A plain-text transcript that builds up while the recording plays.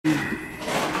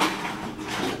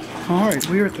Alright,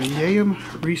 we are at the Yalem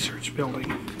Research Building.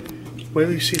 Wait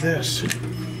till you see this.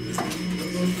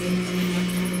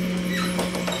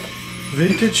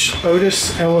 Vintage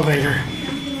Otis elevator.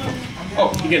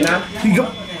 Oh, you getting out? You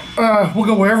go, we'll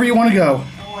go wherever you want to go.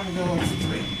 I want to go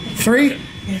with 3. 3?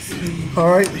 Yes, please.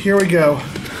 Alright, here we go.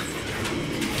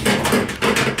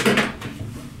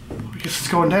 I guess it's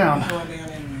going down. I'm going down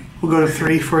anyway. We'll go to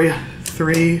 3 for you.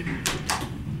 3.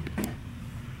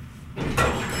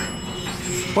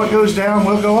 What goes down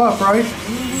will go up, right?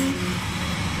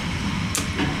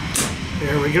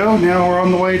 There we go. Now we're on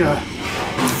the way to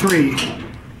 3.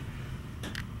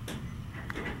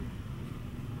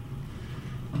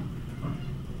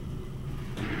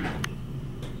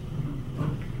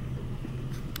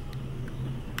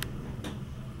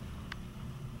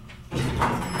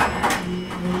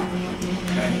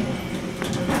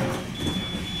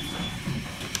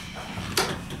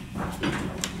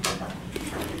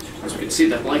 So we can see if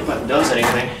that like button does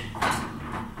anything.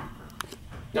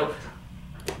 Nope.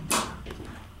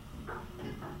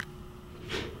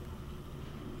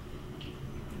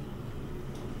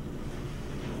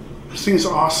 This thing is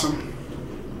awesome.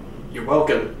 You're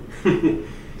welcome.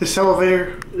 This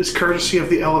elevator is courtesy of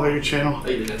the Elevator channel.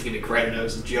 You didn't have to give me credit, I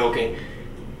was joking.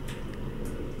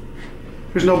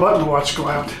 There's no button to watch go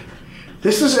out.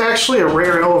 This is actually a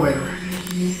rare elevator.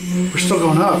 We're still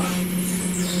going up.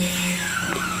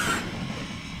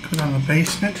 Go down the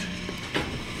basement.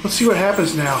 Let's see what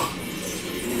happens now.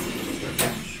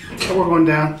 Oh, we're going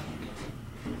down.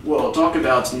 Well, talk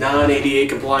about non-ADA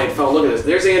compliant phone. Look at this.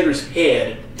 There's Andrew's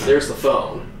head. There's the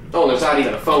phone. Oh, and there's not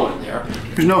even a phone in there.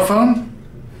 There's no phone?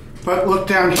 But look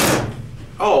down here.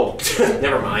 Oh,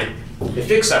 never mind. They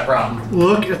fixed that problem.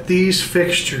 Look at these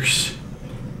fixtures.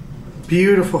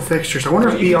 Beautiful fixtures. I wonder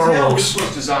if You can BR tell works. this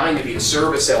was designed to be a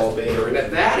service elevator, and at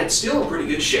that, it's still in pretty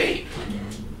good shape.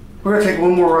 We're going to take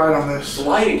one more ride on this. The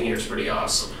lighting here is pretty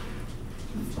awesome.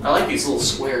 I like these little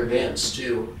square vents,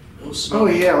 too. Oh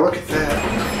yeah, look at that.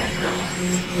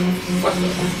 What the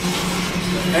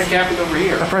heck happened over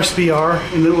here? I pressed BR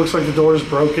and it looks like the door is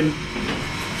broken.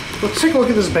 Let's take a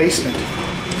look at this basement.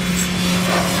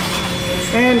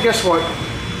 And guess what?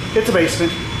 It's a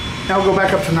basement. Now we'll go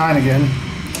back up to 9 again.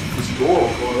 This door will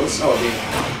close. Oh,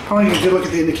 yeah. I want you to look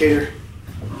at the indicator.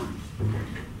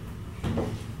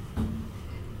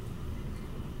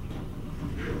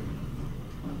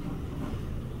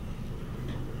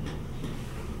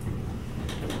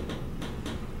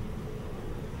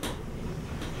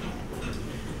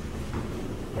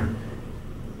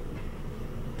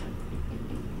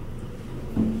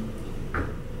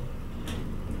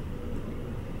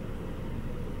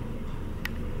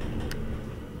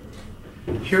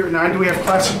 Here at 9, do we have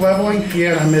classic leveling?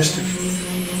 Yeah, I missed it.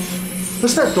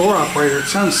 Listen to that door operator, it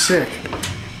sounds sick.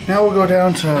 Now we'll go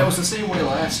down to That was the same way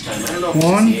last time. I don't know if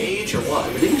One. it's the age or what.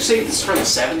 But didn't you say this is from the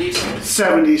 70s?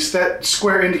 70s. That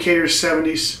square indicator is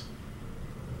 70s.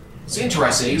 It's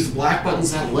interesting. They used the black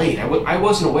buttons that late. I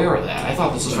wasn't aware of that. I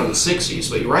thought this was from the 60s,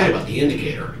 but you're right about the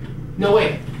indicator. No,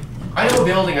 wait. I know a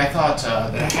building I thought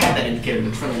that had that indicator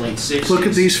that's from the late 60s. Look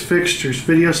at these fixtures.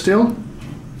 Video still?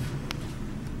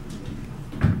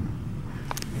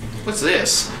 What's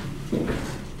this?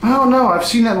 I don't know. I've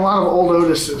seen that in a lot of old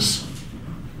Otises.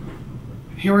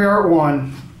 Here we are at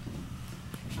 1.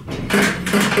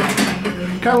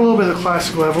 Got a little bit of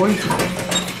classic leveling.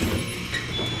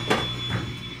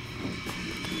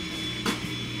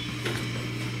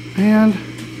 And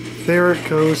there it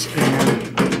goes, and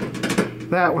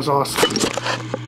that was awesome.